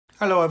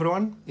Hello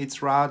everyone,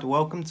 it's Rad.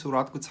 Welcome to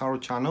Radko Tarot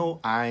channel,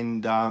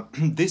 and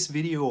this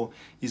video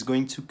is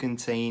going to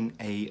contain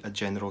a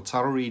general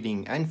tarot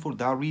reading, and for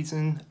that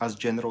reason, as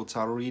general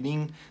tarot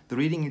reading, the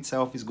reading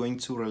itself is going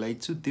to relate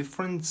to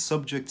different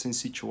subjects and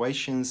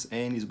situations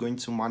and is going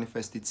to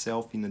manifest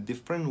itself in a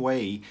different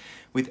way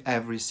with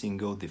every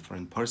single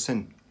different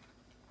person.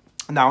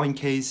 Now, in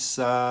case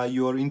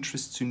you are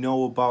interested to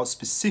know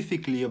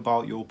specifically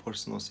about your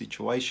personal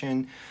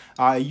situation,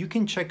 you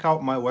can check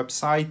out my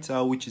website,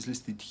 which is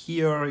listed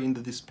here in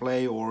the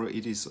display, or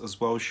it is as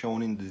well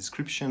shown in the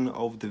description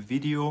of the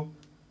video.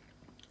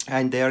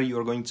 And there you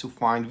are going to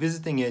find,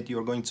 visiting it, you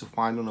are going to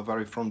find on the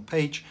very front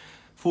page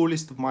full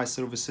list of my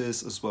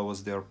services as well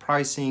as their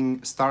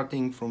pricing,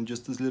 starting from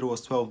just as little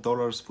as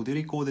 $12 for the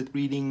recorded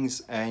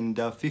readings and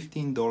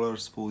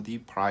 $15 for the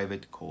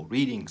private call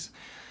readings.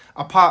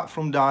 Apart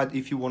from that,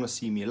 if you want to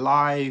see me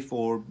live,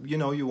 or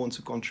you want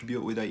to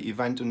contribute with an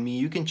event on me,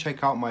 you can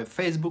check out my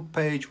Facebook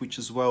page, which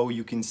as well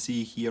you can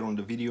see here on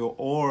the video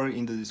or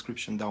in the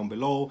description down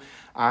below,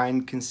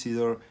 and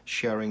consider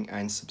sharing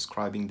and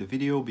subscribing the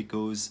video,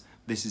 because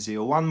this is a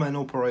one-man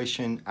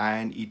operation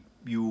and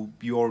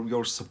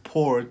your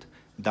support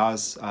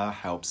does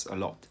helps a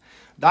lot.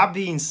 That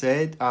being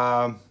said,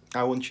 I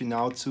want you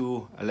now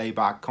to lay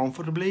back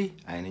comfortably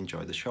and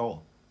enjoy the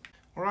show.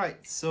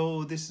 Alright,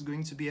 so this is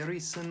going to be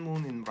Aries, Sun,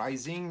 Moon and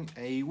Rising,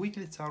 a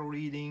weekly tarot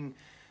reading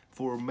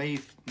for May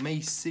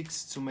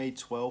 6th to May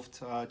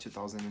 12th,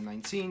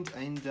 2019,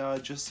 and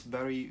just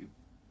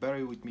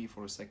bear with me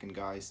for a second,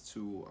 guys,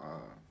 to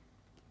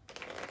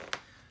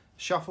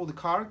shuffle the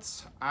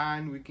cards,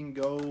 and we can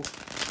go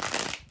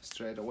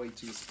straight away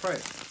to the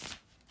spread.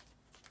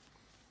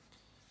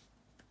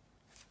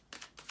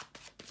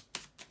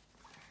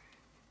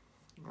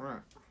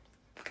 Alright.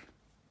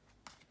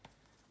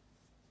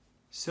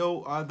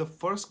 So the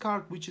first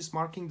card, which is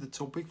marking the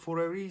topic for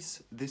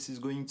Aries, this is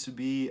going to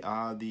be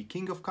the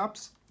King of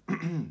Cups,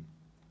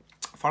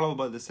 followed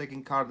by the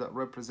second card that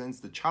represents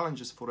the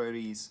challenges for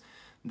Aries.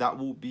 That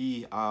will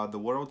be the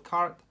World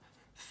card.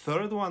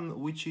 Third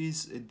one, which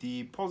is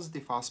the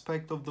positive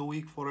aspect of the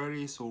week for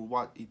Aries, or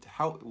what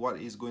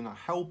is going to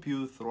help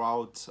you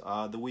throughout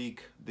the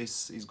week.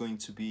 This is going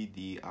to be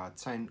the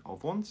Ten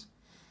of Wands.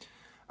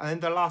 And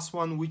the last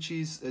one, which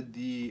is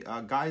the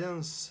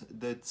guidance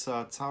that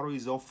Tarot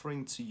is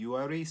offering to you,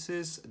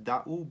 Aries,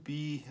 that will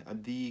be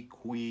the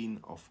Queen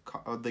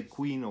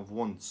of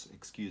Wands.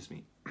 Excuse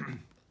me.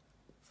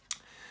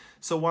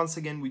 So once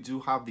again, we do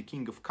have the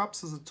King of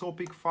Cups as a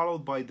topic,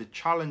 followed by the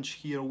challenge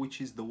here,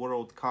 which is the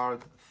World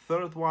card.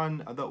 Third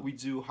one that we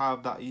do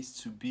have, that is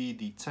to be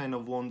the Ten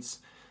of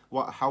Wands.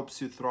 What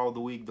helps you throughout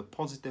the week, the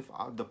positive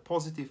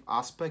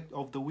aspect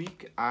of the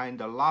week. And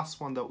the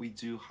last one that we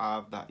do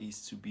have, that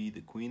is to be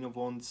the Queen of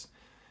Wands,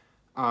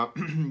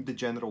 the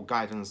general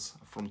guidance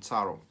from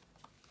Tarot.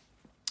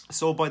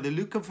 So by the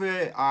look of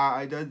it,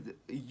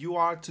 you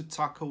are to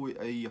tackle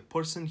a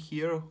person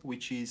here,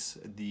 which is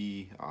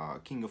the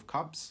King of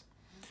Cups.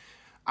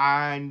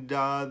 And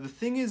the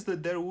thing is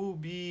that there will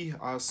be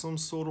some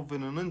sort of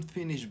an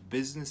unfinished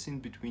business in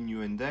between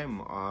you and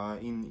them,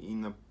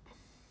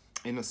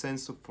 in a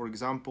sense of, for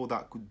example,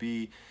 that could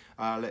be,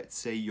 let's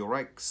say, your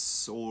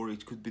ex, or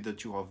it could be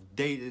that you have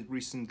dated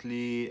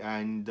recently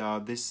and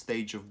this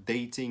stage of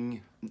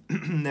dating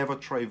never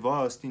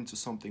traversed into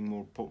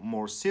something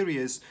more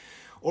serious,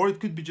 or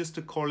it could be just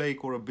a colleague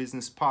or a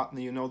business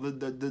partner.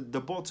 The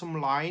bottom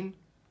line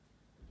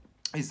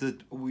is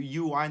that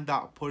you and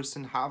that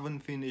person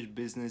haven't finished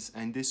business,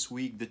 and this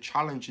week the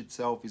challenge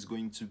itself is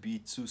going to be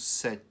to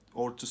set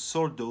or to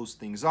sort those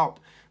things out,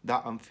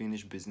 that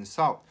unfinished business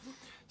out.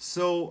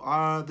 So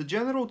the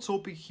general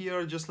topic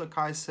here, just like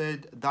I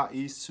said, that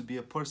is to be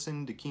a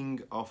person, the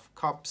King of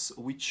Cups,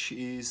 which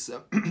is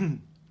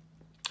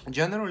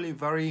generally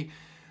very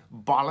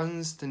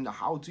balanced. And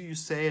how do you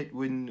say it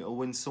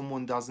when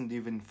someone doesn't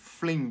even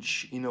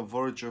flinch in a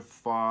verge of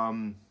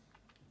a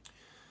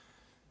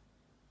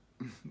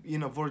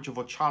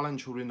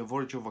challenge, or in a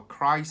verge of a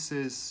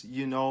crisis,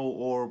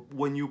 or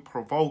when you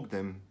provoke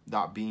them,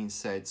 that being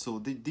said. So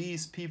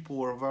these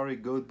people are very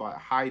good by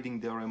hiding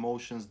their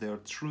emotions, their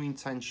true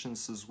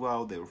intentions as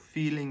well, their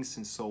feelings,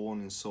 and so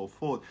on and so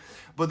forth.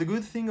 But the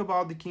good thing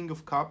about the King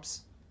of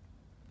Cups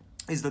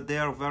is that they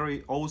are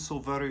also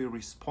very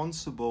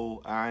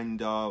responsible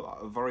and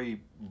very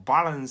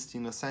balanced,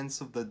 in a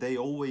sense of that they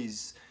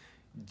always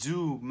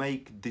do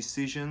make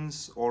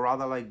decisions, or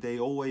rather, like, they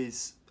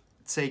always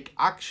take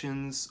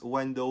actions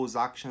when those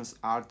actions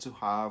are to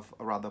have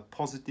rather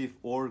positive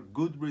or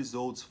good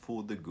results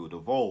for the good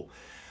of all.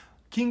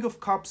 King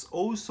of Cups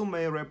also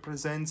may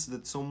represent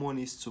that someone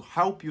is to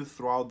help you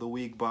throughout the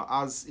week, but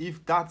as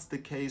if that's the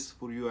case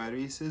for you,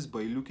 Aries,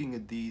 by looking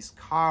at these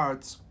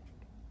cards,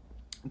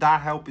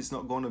 that help is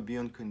not going to be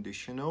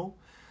unconditional.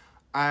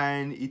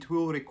 and it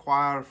will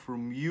require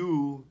from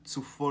you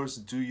to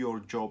first do your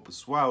job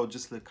as well.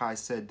 Just like I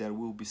said, there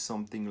will be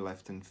something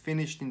left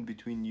unfinished in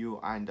between you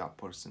and that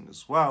person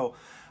as well.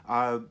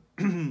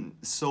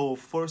 So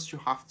first you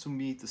have to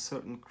meet a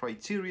certain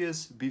criteria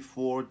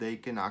before they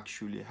can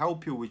actually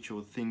help you with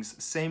your things.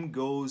 Same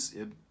goes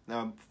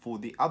for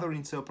the other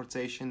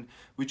interpretation,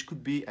 which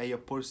could be a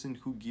person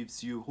who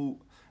gives you, who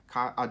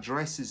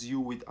addresses you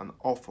with an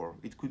offer.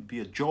 It could be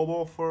a job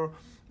offer,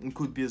 it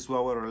could be as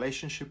well a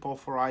relationship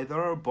offer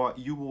either, but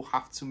you will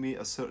have to meet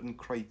a certain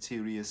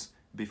criteria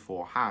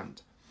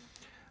beforehand.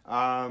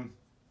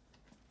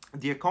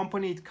 The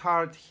accompanied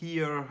card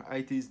here,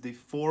 it is the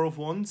Four of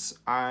Wands,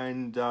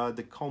 and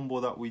the combo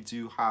that we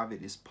do have,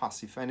 it is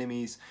passive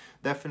enemies.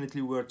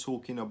 Definitely we're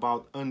talking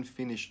about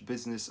unfinished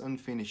business,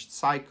 unfinished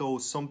cycle,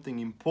 something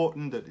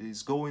important that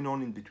is going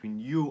on in between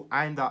you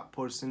and that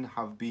person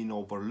have been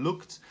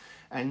overlooked.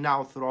 And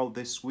now throughout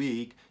this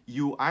week,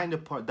 you and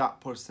that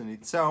person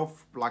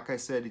itself, like I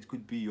said, it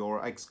could be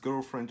your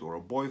ex-girlfriend or a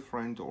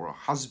boyfriend or a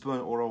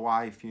husband or a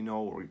wife, you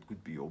know, or it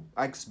could be your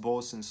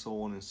ex-boss and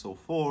so on and so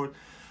forth.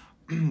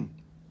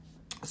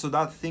 So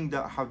that thing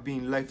that have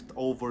been left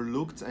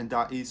overlooked and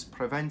that is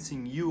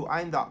preventing you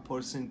and that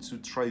person to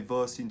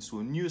traverse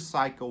into a new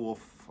cycle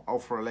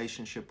of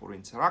relationship or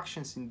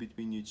interactions in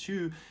between you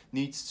two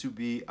needs to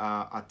be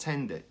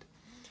attended.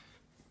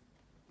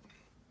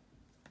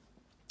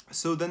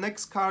 So the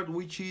next card,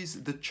 which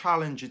is the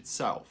challenge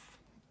itself,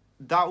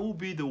 that will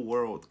be the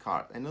World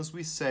card. And as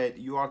we said,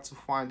 you are to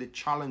find it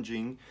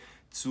challenging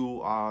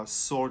to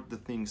sort the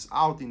things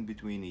out in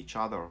between each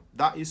other.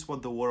 That is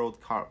what the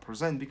World card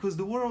presents, because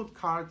the World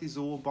card is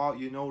all about,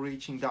 you know,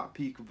 reaching that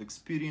peak of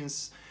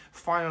experience,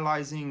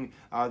 finalizing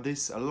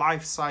this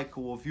life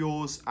cycle of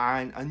yours,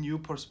 and a new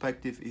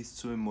perspective is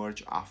to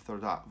emerge after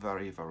that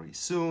very, very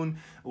soon,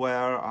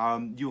 where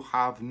you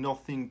have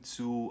nothing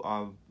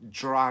to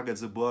drag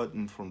as a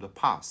burden from the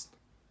past.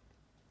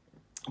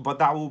 But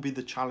that will be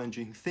the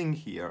challenging thing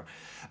here.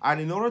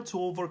 And in order to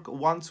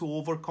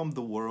overcome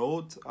the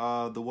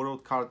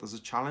World card as a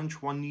challenge,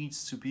 one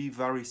needs to be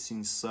very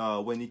sincere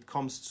when it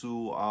comes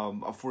to,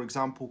 for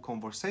example,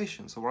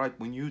 conversations. All right,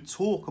 when you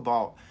talk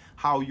about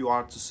how you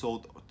are to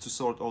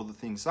sort all the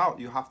things out,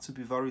 you have to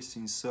be very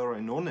sincere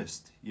and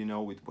honest, you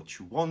know, with what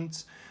you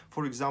want,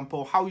 for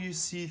example, how you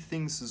see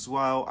things as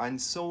well, and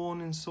so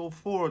on and so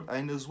forth.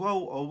 And as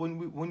well,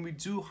 when we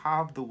do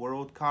have the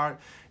World card,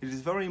 it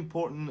is very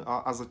important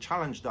as a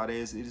challenge, that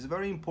is, it is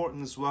very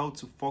important as well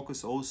to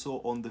focus also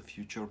on the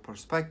future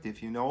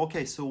perspective, you know.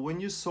 Okay, so when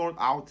you sort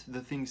out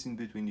the things in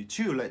between you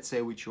two, let's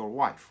say with your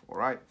wife, all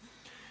right,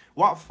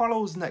 what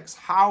follows next,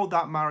 how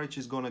that marriage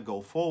is going to go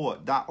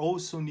forward, that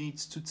also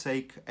needs to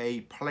take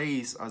a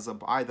place as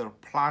either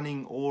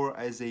planning or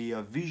as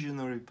a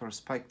visionary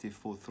perspective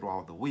for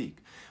throughout the week.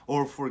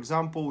 Or for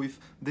example, if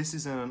this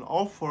is an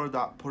offer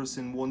that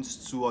person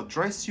wants to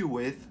address you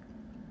with,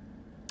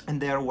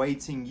 and they're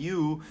waiting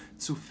you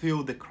to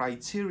fill the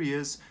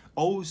criterias,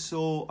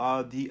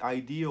 also the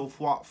idea of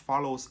what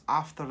follows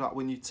after that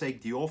when you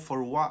take the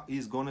offer, what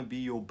is going to be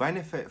your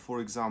benefit, for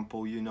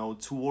example, you know,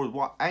 toward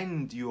what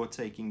end you are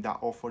taking that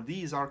offer.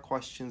 These are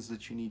questions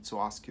that you need to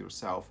ask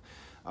yourself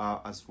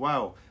as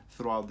well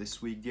throughout this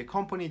week. The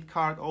accompanied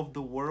card of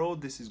the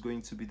World, this is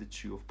going to be the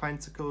Two of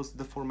Pentacles.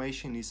 The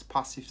formation is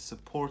passive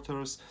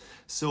supporters.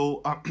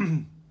 So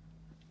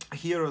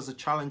here as a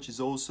challenge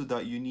is also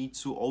that you need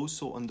to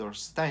also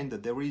understand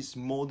that there is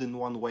more than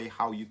one way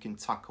how you can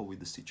tackle with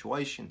the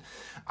situation.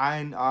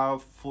 And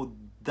for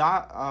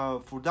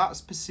that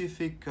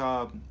specific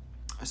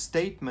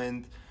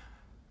statement,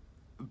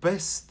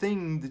 best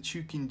thing that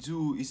you can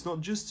do is not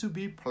just to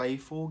be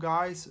playful,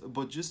 guys,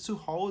 but just to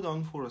hold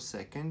on for a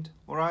second,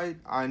 all right,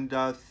 and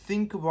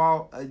think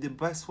about the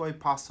best way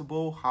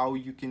possible how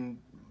you can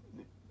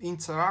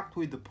interact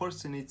with the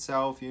person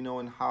itself, you know,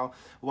 and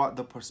what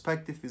the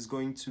perspective is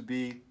going to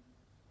be,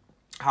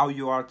 how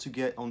you are to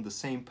get on the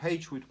same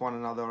page with one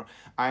another,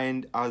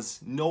 and as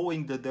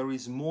knowing that there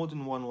is more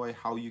than one way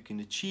how you can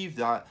achieve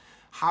that,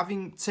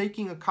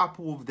 taking a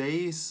couple of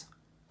days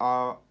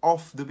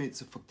off the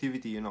midst of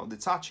activity, you know,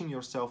 detaching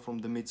yourself from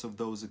the midst of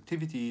those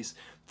activities,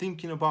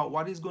 thinking about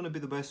what is going to be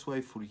the best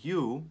way for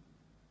you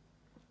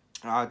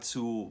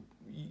to,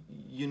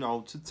 you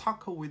know, to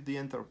tackle with the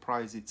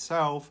enterprise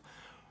itself,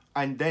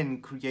 and then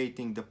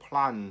creating the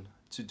plan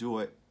to do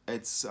it.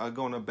 It's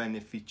gonna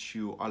benefit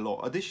you a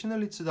lot.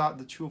 Additionally to that,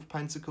 the Two of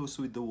Pentacles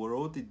with the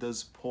World, it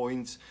does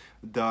point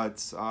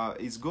that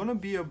it's gonna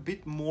be a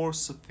bit more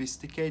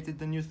sophisticated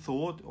than you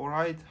thought, all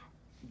right?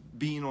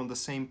 Being on the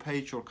same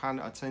page or kind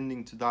of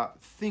attending to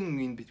that thing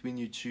in between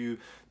you two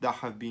that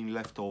have been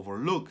left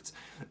overlooked.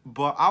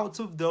 But out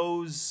of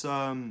those,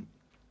 out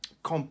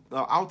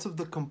of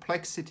the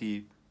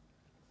complexity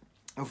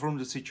from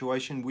the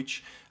situation,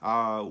 which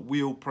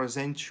will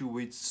present you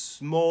with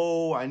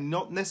small and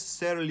not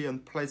necessarily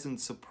unpleasant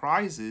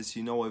surprises,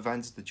 you know,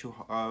 events that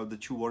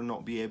you will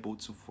not be able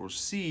to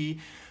foresee.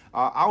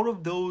 Out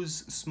of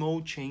those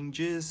small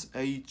changes,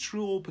 a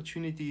true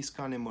opportunities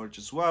can emerge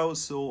as well.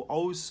 So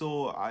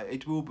also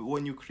it will be,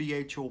 when you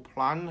create your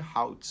plan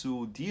how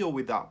to deal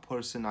with that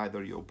person,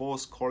 either your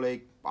boss,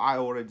 colleague, I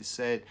already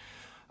said,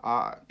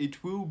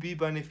 it will be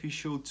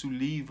beneficial to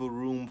leave a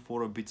room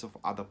for a bit of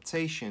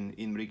adaptation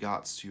in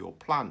regards to your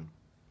plan.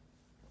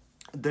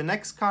 The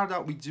next card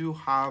that we do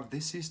have,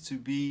 this is to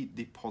be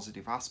the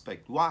positive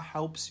aspect. What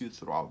helps you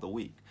throughout the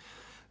week?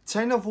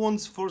 Ten of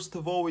Wands, first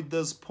of all, it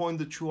does point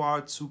that you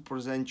are to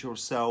present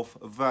yourself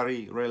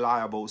very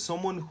reliable.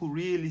 Someone who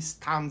really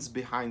stands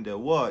behind their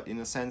word, in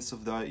a sense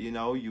of that, you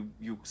know,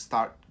 you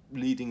start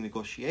leading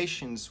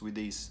negotiations with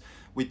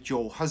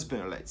your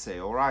husband, let's say,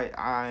 all right?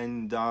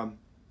 And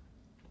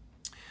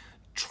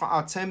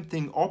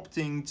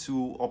opting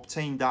to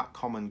obtain that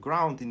common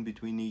ground in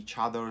between each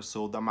other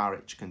so the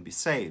marriage can be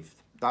saved.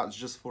 That's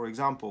just for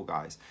example,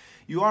 guys.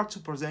 You are to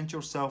present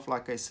yourself,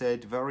 like I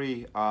said,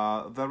 very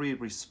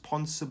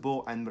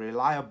responsible and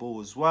reliable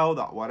as well,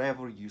 that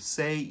whatever you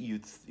say,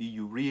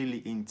 you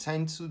really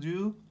intend to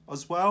do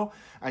as well,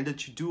 and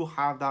that you do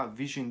have that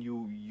vision.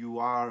 You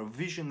are a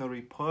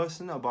visionary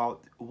person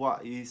about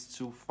what is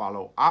to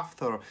follow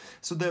after.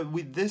 So that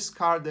with this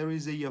card, there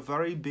is a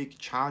very big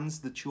chance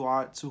that you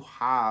are to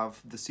have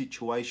the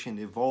situation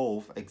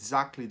evolve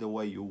exactly the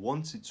way you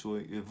want it to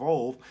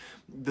evolve.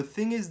 The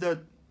thing is that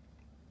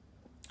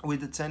with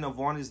the Ten of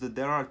Wands is that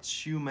there are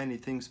too many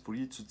things for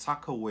you to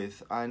tackle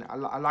with, and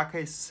like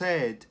I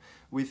said,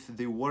 with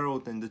the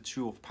World and the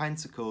Two of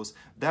Pentacles,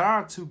 there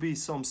are to be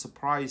some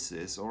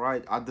surprises, all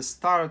right? At the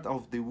start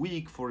of the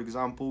week, for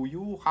example,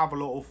 you have a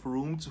lot of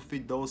room to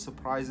fit those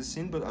surprises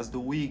in, but as the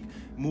week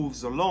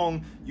moves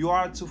along, you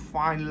are to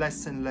find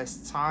less and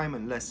less time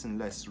and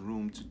less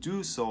room to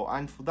do so.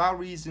 And for that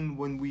reason,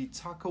 when we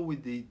tackle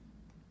with the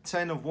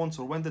Ten of Wands,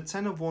 or when the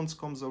Ten of Wands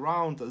comes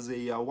around as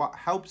a what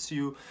helps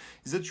you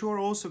is that you are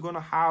also going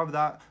to have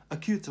that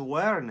acute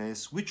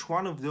awareness which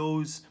one of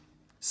those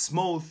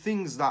small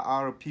things that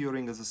are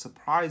appearing as a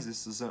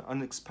surprises, as an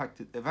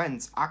unexpected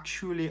events,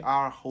 actually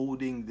are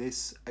holding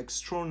this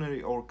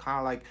extraordinary or kind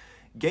of like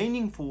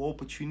gaining full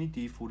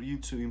opportunity for you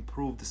to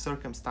improve the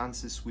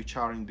circumstances which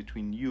are in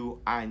between you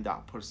and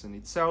that person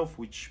itself,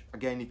 which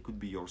again, it could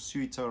be your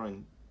suitor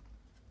and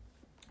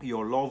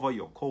your lover,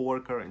 your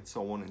co-worker, and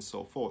so on and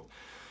so forth.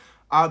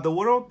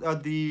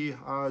 The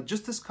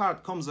Justice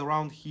card comes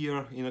around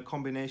here in a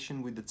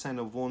combination with the Ten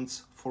of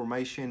Wands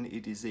formation.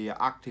 It is a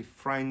active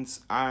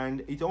friends,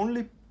 and it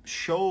only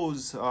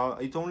shows,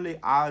 it only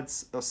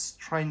adds a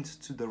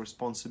strength to the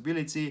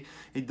responsibility.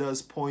 It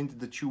does point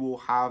that you will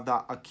have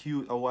that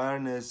acute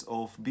awareness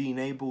of being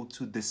able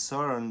to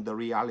discern the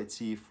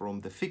reality from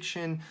the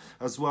fiction.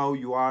 As well,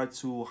 you are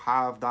to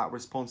have that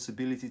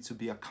responsibility to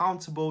be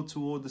accountable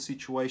toward the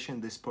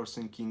situation. This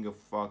person, King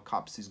of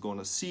Cups, is going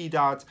to see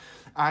that.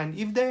 And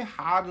if they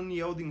had an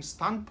yielding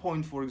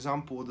standpoint, for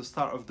example, at the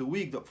start of the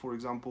week, that for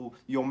example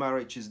your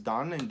marriage is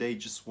done and they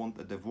just want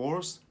a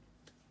divorce,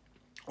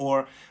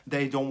 or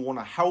they don't want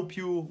to help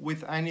you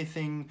with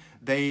anything,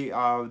 they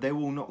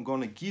will not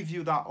gonna give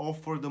you that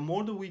offer. The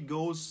more the week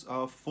goes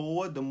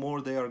forward, the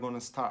more they are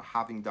gonna start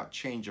having that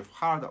change of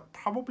heart that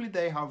probably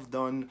they have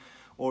done,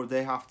 or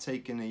they have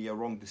taken a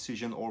wrong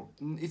decision. Or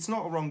it's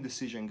not a wrong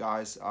decision,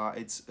 guys,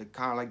 it's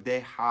kind of like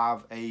they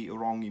have a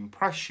wrong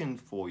impression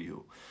for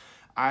you.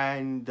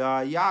 And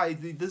yeah,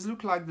 it does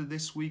look like that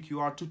this week you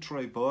are to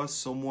traverse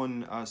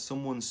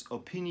someone's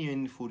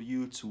opinion for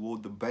you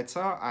toward the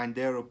better, and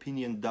their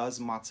opinion does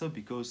matter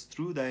because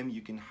through them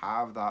you can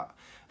have that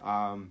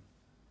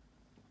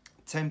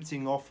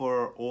tempting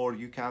offer, or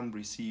you can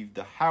receive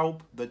the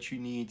help that you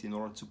need in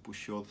order to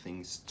push your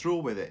things through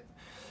with it.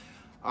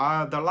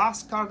 The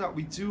last card that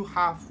we do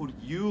have for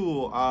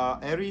you,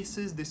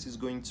 Aries, this is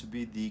going to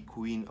be the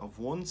Queen of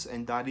Wands,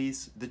 and that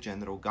is the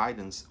general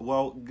guidance.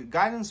 Well,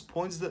 guidance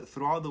points that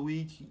throughout the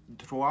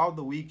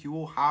week you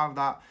will have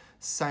that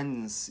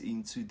sense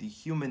into the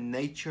human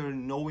nature,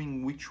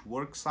 knowing which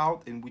works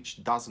out and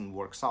which doesn't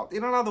work out.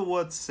 In other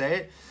words,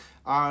 say,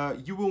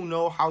 you will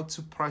know how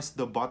to press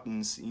the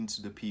buttons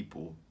into the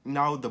people.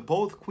 Now,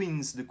 both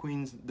queens, the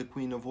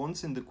Queen of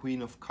Wands and the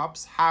Queen of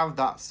Cups, have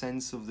that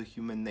sense of the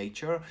human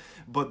nature,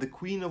 but the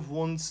Queen of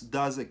Wands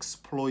does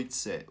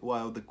exploits it,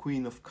 while the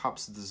Queen of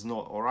Cups does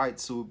not. All right,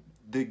 so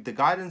the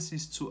guidance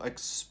is to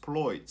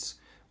exploit,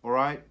 all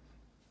right,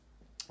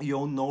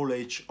 your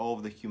knowledge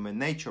of the human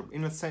nature.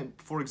 In a sense,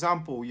 for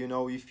example, you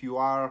know, if you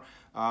are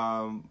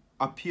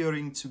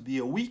appearing to be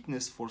a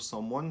weakness for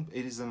someone,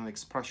 it is an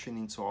expression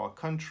into our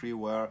country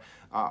where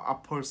a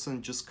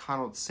person just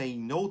cannot say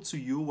no to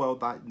you. Well,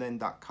 then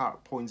that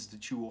card points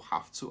that you will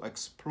have to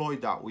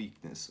exploit that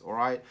weakness. All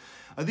right.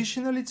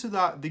 Additionally to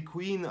that, the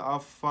Queen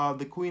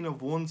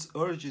of Wands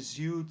urges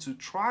you to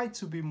try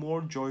to be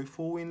more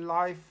joyful in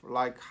life,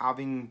 like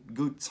having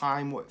good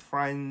time with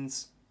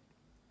friends,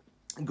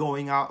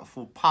 going out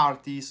for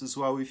parties as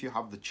well if you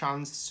have the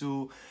chance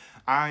to,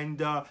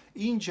 and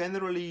in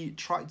generally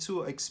try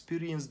to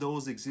experience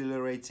those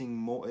exhilarating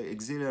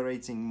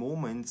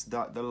moments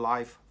that the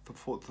life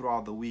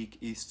throughout the week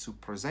is to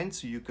present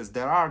to you, because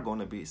there are going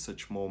to be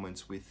such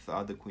moments with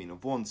the Queen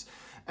of Wands.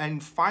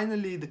 And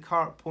finally, the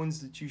card points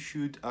that you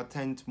should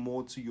attend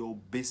more to your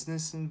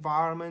business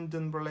environment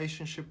and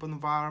relationship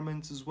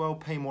environment as well.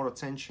 Pay more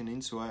attention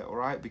into it, all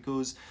right,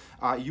 because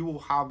you will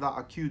have that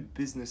acute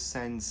business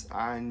sense,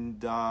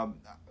 and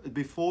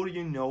before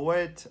you know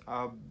it,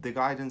 the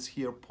guidance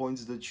here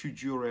points that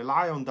should you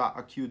rely on that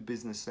acute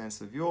business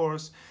sense of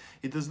yours,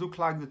 it does look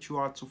like that you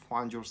are to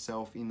find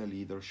yourself in a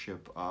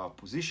leadership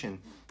position.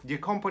 The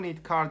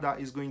accompanied card that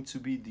is going to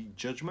be the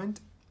Judgment,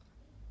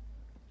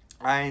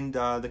 and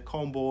the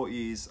combo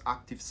is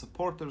active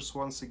supporters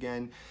once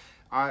again.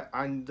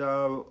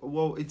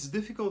 Well, it's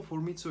difficult for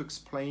me to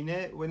explain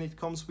it when it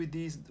comes with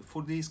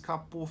these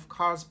couple of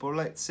cards, but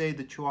let's say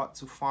that you are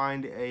to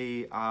find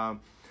a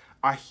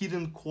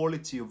hidden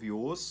quality of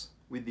yours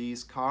with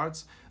these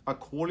cards, a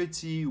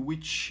quality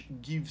which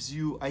gives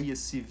you a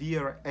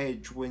severe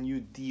edge when you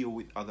deal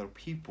with other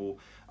people,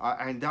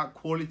 and that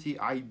quality,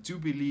 I do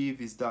believe,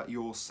 is that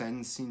your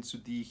sense into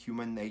the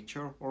human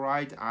nature, all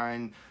right,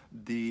 and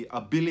the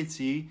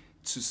ability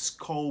to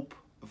scope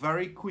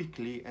very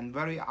quickly and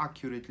very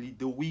accurately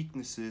the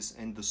weaknesses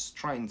and the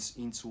strengths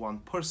into one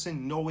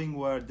person, knowing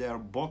where their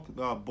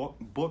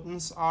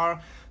buttons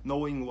are,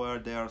 knowing where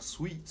their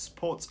sweet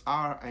spots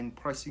are, and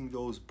pressing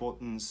those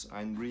buttons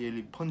and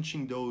really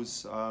punching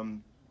those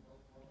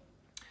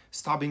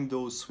stabbing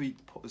those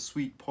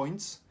sweet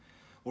points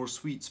or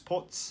sweet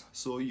spots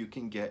so you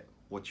can get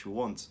what you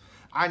want.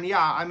 And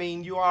yeah, I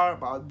mean, you are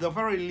at the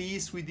very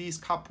least with these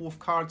couple of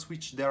cards,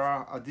 which there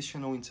are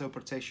additional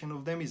interpretation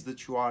of them, is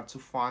that you are to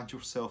find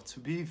yourself to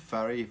be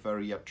very,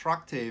 very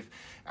attractive,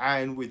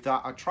 and with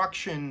that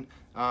attraction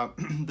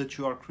that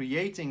you are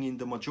creating in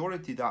the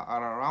majority that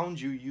are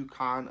around you, you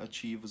can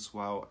achieve as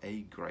well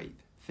a great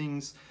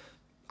things.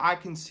 I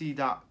can see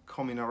that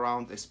coming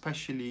around,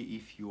 especially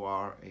if you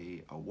are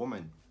a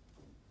woman.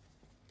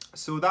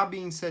 So that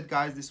being said,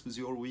 guys, this was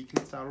your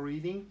weekly tarot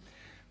reading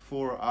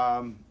for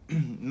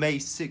May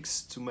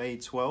 6th to May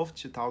 12th,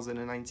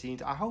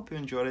 2019. I hope you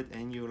enjoyed it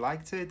and you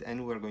liked it,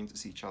 and we're going to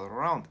see each other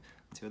around.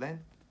 Until then,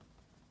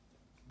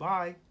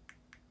 bye.